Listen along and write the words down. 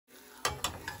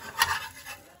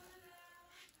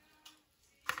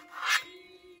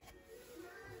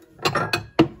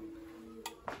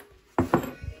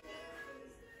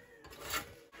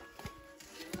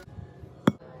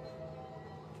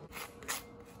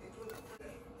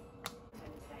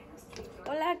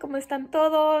Hola, ¿cómo están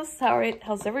todos?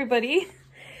 How's everybody?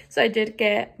 So I did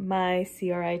get my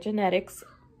CRI genetics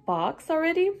box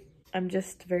already. I'm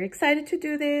just very excited to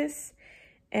do this.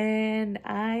 And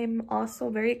I'm also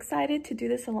very excited to do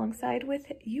this alongside with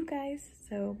you guys.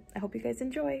 So I hope you guys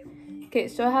enjoy. Okay,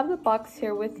 so I have the box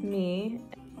here with me.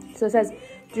 So it says,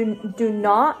 do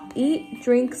not eat,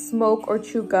 drink, smoke, or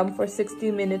chew gum for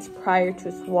 60 minutes prior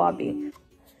to swabbing.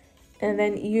 And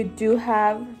then you do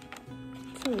have,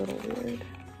 it's a little weird.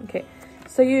 Okay,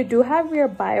 so you do have your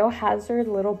biohazard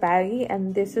little baggie,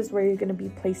 and this is where you're going to be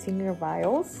placing your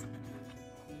vials.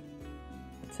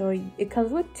 So it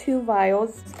comes with 2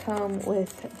 vials. Come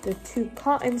with the 2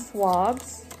 cotton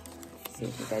swabs. Let's see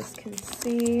if you guys can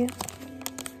see.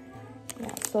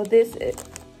 Yeah, so this is,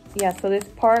 so this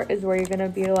part is where you're gonna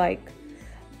be like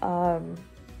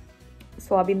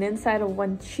swabbing the inside of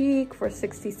one cheek for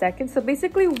 60 seconds. So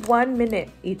basically 1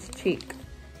 minute each cheek.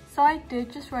 So I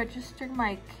did just register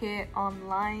my kit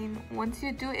online. Once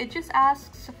you do, it just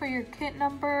asks for your kit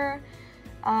number,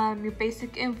 your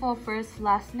basic info, first,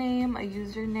 last name, a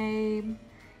username,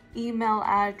 email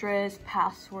address,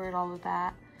 password, all of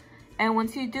that. And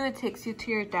once you do, it takes you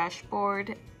to your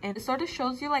dashboard and it sort of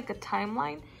shows you like a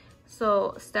timeline.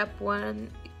 So step 1,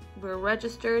 we're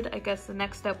registered. I guess the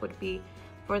next step would be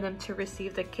for them to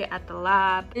receive the kit at the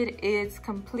lab. It is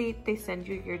complete. They send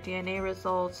you your DNA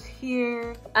results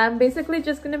here. I'm basically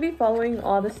just going to be following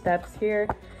all the steps here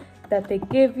that they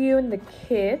give you in the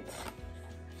kit.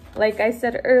 Like I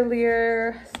said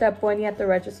earlier, step 1, you have to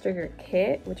register your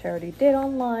kit, which I already did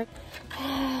online.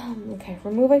 Okay,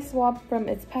 remove a swab from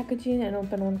its packaging and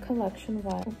open one collection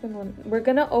vial. Open one. We're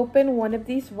gonna open one of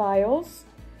these vials,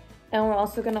 and we're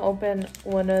also gonna open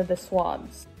one of the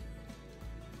swabs.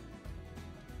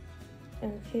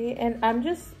 Okay, and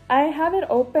I have it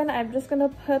open. I'm just gonna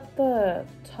put the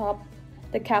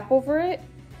cap over it.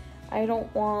 I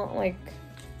don't want like,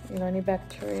 you know, any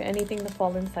bacteria, anything to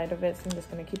fall inside of it, so I'm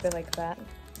just gonna keep it like that.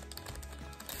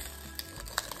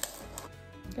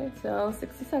 Okay, so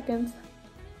 60 seconds.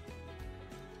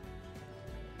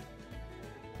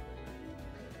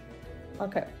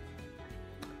 Okay,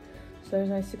 so there's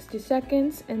my 60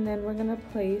 seconds, and then we're gonna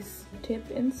place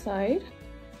tip inside.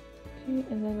 Okay,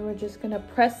 and then we're just gonna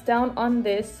press down on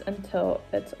this until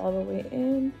it's all the way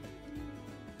in.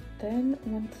 Then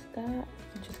once that,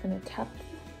 I'm just gonna cap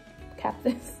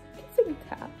this.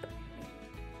 Tap.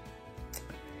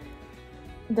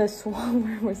 The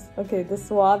swab was okay. The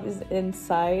swab is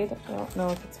inside. I don't know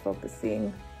if it's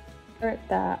focusing.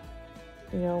 That,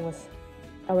 you know,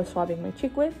 I was swabbing my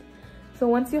cheek with. So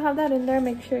once you have that in there,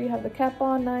 make sure you have the cap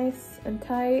on nice and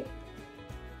tight.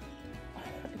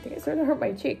 I think it's starting to hurt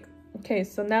my cheek. Okay,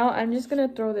 so now I'm just gonna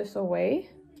throw this away.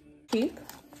 Cheek.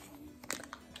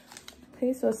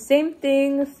 Okay, so same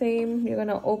thing, same. You're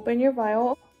gonna open your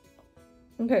vial.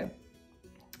 Okay.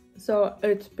 So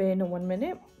it's been 1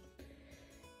 minute.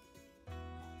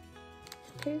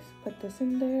 Okay, so put this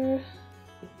in there.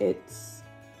 It's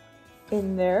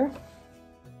in there.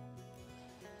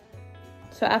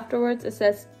 So afterwards it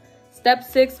says step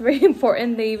 6, very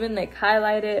important. They even like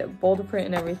highlight it, bold print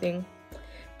and everything.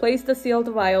 Place the sealed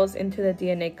vials into the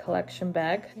DNA collection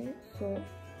bag. Okay, so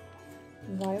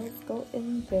vials go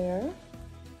in there.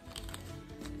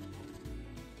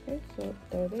 Okay, so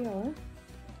there they are.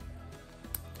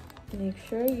 Make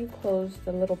sure you close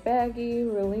the little baggie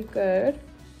really good.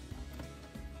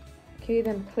 Okay,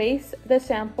 then place the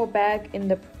sample bag in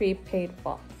the prepaid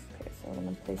box. Okay, so I'm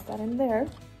gonna place that in there.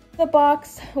 The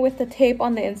box with the tape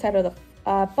on the inside of the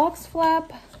box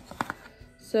flap.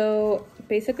 So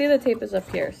basically the tape is up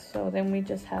here. So then we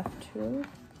just have to,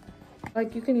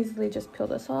 like, you can easily just peel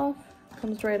this off.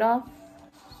 Comes right off.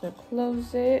 So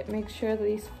close it. Make sure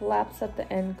these flaps at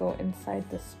the end go inside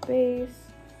the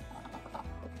space.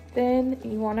 Then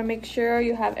you want to make sure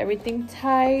you have everything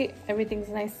tight, everything's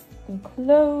nice and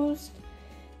closed,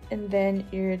 and then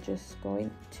you're just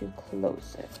going to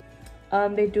close it.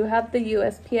 They do have the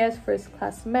USPS first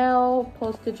class mail,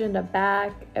 postage in the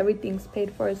back, everything's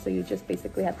paid for, so you just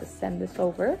basically have to send this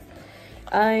over.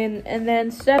 And then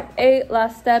step 8,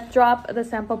 last step, drop the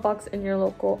sample box in your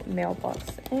local mailbox,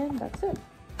 and that's it.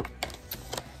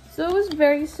 So it was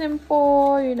very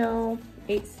simple, you know,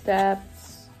 8 steps.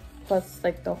 Plus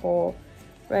like the whole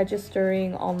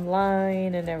registering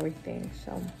online and everything.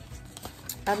 So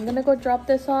I'm gonna go drop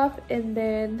this off, and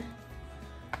then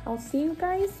I'll see you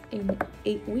guys in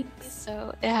 8 weeks.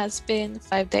 So it has been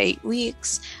 5 to 8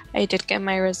 weeks. I did get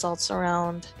my results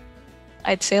around,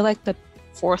 I'd say like the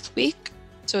 4th week.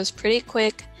 So it's pretty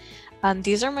quick.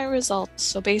 These are my results.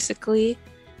 So basically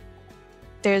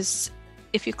there's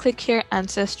if you click here,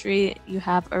 Ancestry, you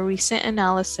have a recent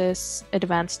analysis,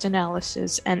 advanced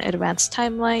analysis, and advanced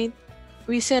timeline.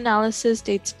 Recent analysis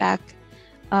dates back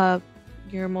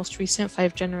your most recent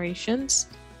 5 generations.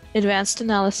 Advanced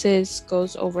analysis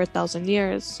goes over 1,000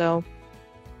 years, so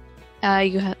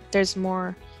there's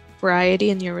more variety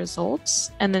in your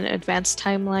results. And then advanced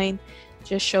timeline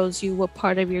just shows you what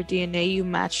part of your DNA you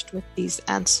matched with these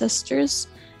ancestors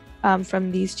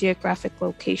from these geographic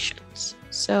locations.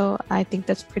 So I think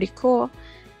that's pretty cool.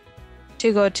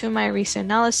 To go to my recent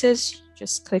analysis,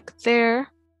 just click there.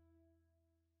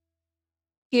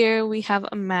 Here we have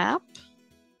a map.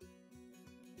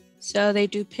 So they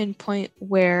do pinpoint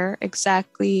where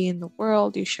exactly in the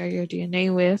world you share your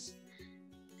DNA with.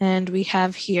 And we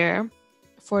have here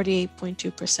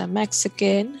 48.2%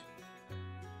 Mexican.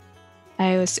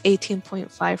 I was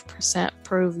 18.5%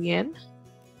 Peruvian.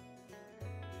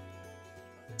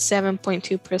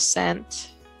 7.2%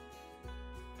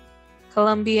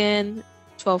 Colombian,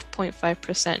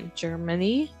 12.5%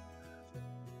 Germany,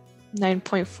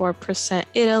 9.4%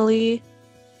 Italy,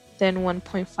 then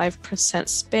 1.5%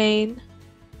 Spain,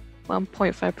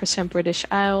 1.5% British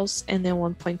Isles, and then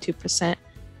 1.2%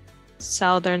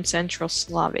 Southern Central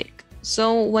Slavic.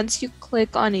 So once you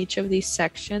click on each of these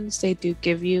sections, they do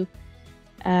give you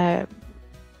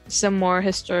some more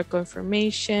historical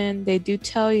information. They do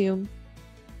tell you,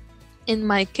 in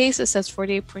my case, it says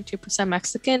 48.2%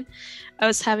 Mexican. I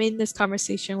was having this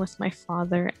conversation with my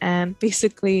father, and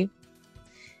basically,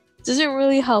 it doesn't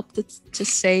really help to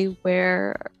say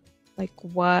where, like,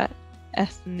 what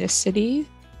ethnicity,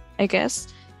 I guess.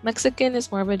 Mexican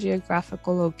is more of a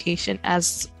geographical location,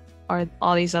 as are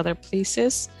all these other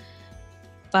places.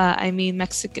 But I mean,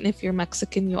 Mexican, if you're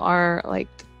Mexican, you are like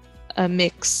a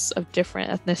mix of different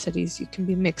ethnicities. You can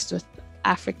be mixed with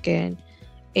African,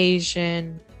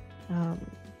 Asian,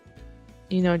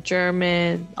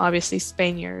 German, obviously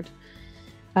Spaniard.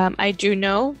 I do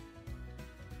know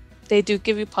they do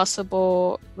give you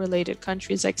possible related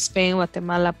countries like Spain,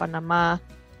 Guatemala, Panama,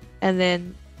 and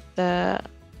then the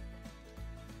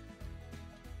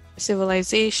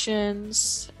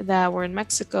civilizations that were in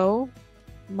Mexico,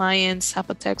 Mayans,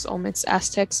 Zapotecs, Olmecs,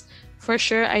 Aztecs. For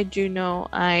sure, I do know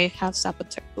I have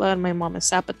Zapotec blood. My mom is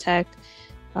Zapotec.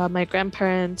 My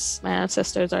grandparents, my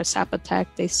ancestors are Zapotec.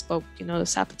 They spoke, the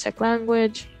Zapotec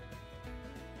language.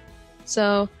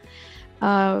 So,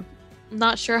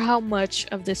 not sure how much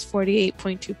of this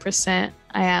 48.2%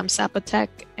 I am Zapotec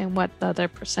and what the other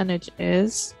percentage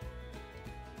is.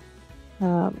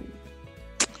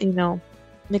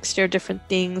 Mixture of different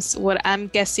things. What I'm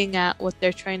guessing at what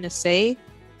they're trying to say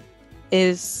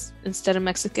is instead of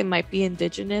Mexican might be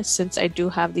indigenous, since I do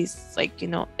have these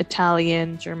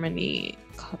Italian, Germany,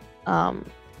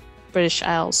 British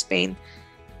Isles, Spain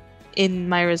in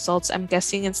my results. I'm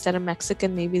guessing instead of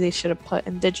Mexican, maybe they should have put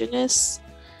indigenous.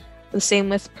 The same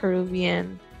with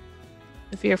Peruvian.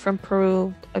 If you're from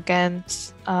Peru, again,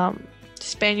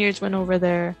 Spaniards went over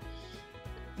there.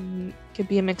 Could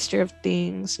be a mixture of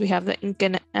things. We have the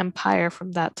Incan Empire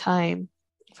from that time,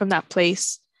 from that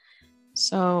place.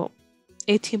 So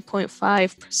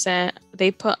 18.5%,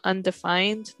 they put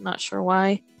undefined, not sure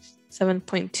why.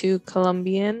 7.2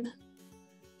 Colombian.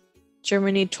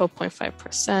 Germany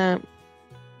 12.5%.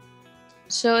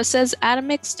 So it says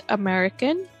admixed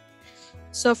American.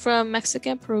 So from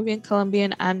Mexican, Peruvian,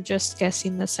 Colombian, I'm just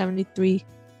guessing that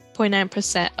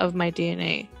 73.9% of my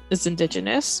DNA is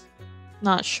indigenous.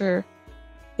 Not sure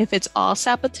if it's all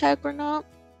Zapotec or not.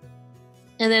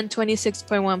 And then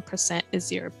 26.1%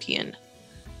 is European,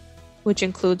 which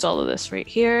includes all of this right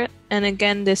here. And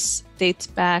again, this dates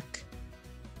back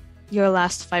your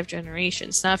last 5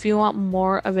 generations. Now, if you want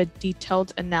more of a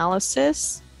detailed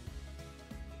analysis,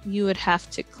 you would have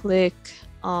to click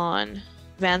on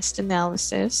advanced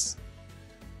analysis.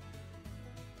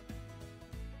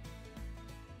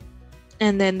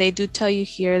 And then they do tell you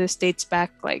here, this dates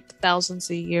back like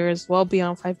thousands of years, well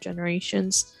beyond 5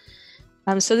 generations.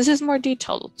 So this is more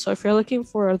detailed. So if you're looking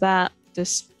for that,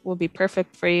 this will be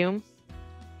perfect for you.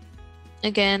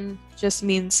 Again, just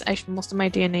means most of my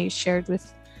DNA is shared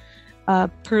with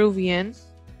Peruvian.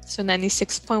 So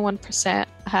 96.1%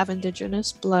 have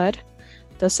indigenous blood.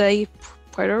 They'll say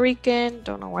Puerto Rican,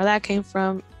 don't know where that came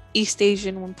from. East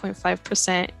Asian,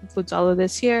 1.5%, includes all of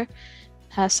this here.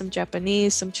 Has some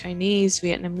Japanese, some Chinese,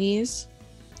 Vietnamese.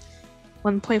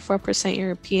 1.4%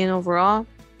 European overall.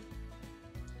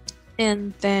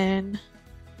 And then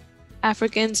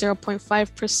African,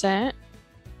 0.5%.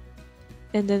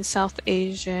 And then South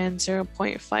Asian,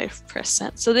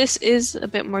 0.5%. So this is a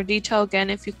bit more detail. Again,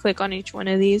 if you click on each one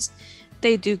of these,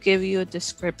 they do give you a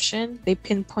description. They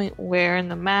pinpoint where in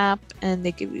the map, and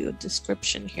they give you a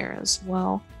description here as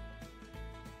well.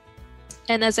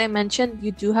 And as I mentioned,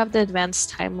 you do have the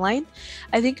advanced timeline.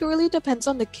 I think it really depends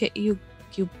on the kit you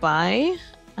buy.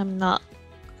 I'm not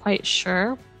quite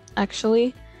sure,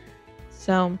 actually.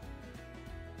 So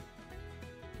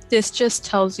this just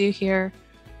tells you here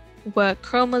what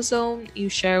chromosome you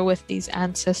share with these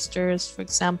ancestors. For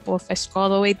example, if I scroll all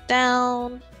the way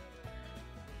down,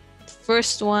 the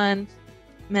first one,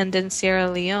 Menden, Sierra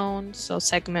Leone. So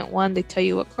segment 1, they tell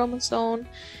you what chromosome,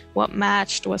 what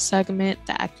matched, what segment,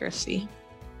 the accuracy.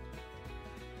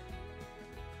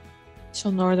 So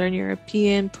Northern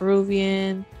European,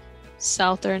 Peruvian,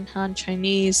 Southern Han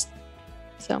Chinese.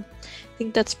 So I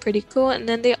think that's pretty cool. And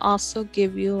then they also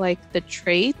give you like the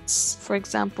traits. For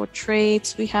example,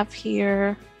 traits we have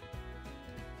here: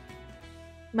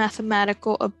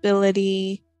 mathematical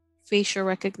ability, facial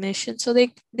recognition. So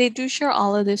they do share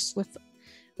all of this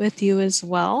with you as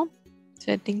well.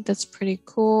 So I think that's pretty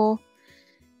cool.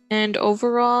 And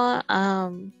overall,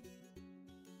 I'm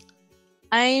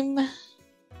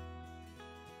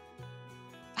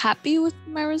happy with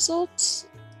my results.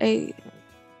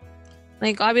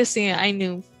 Obviously I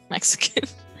knew Mexican.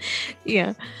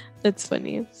 Yeah, that's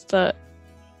funny. But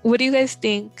what do you guys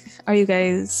think? Are you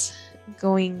guys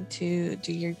going to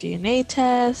do your DNA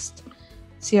test?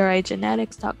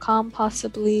 CRIgenetics.com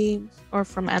possibly, or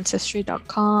from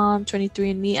Ancestry.com,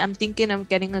 23andMe. I'm thinking of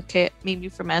getting a kit maybe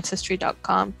from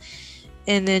Ancestry.com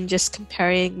and then just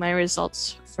comparing my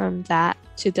results from that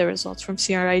to the results from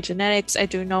CRI Genetics. I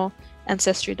do know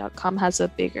Ancestry.com has a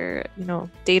bigger,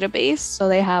 database, so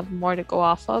they have more to go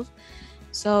off of.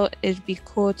 So it'd be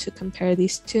cool to compare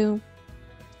these two.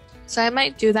 So I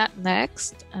might do that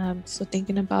next. So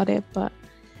thinking about it, but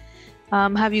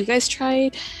have you guys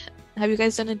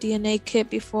done a DNA kit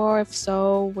before? If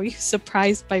so, were you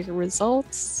surprised by your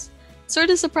results? Sort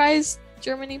of surprised,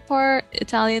 Germany part,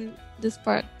 Italian this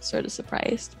part, sort of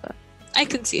surprised, but I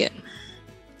can see it.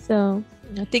 So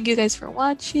thank you guys for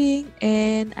watching,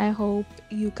 and I hope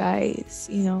you guys,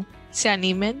 se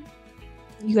animen.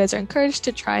 You guys are encouraged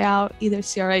to try out either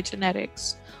CRI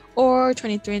Genetics or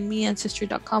 23andMe,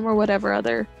 Ancestry.com, or whatever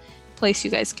other place you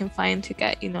guys can find to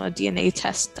get, a DNA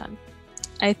test done.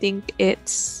 I think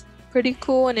it's pretty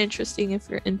cool and interesting if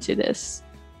you're into this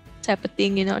type of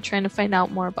thing, trying to find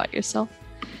out more about yourself.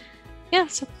 Yeah,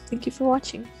 so thank you for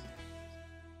watching.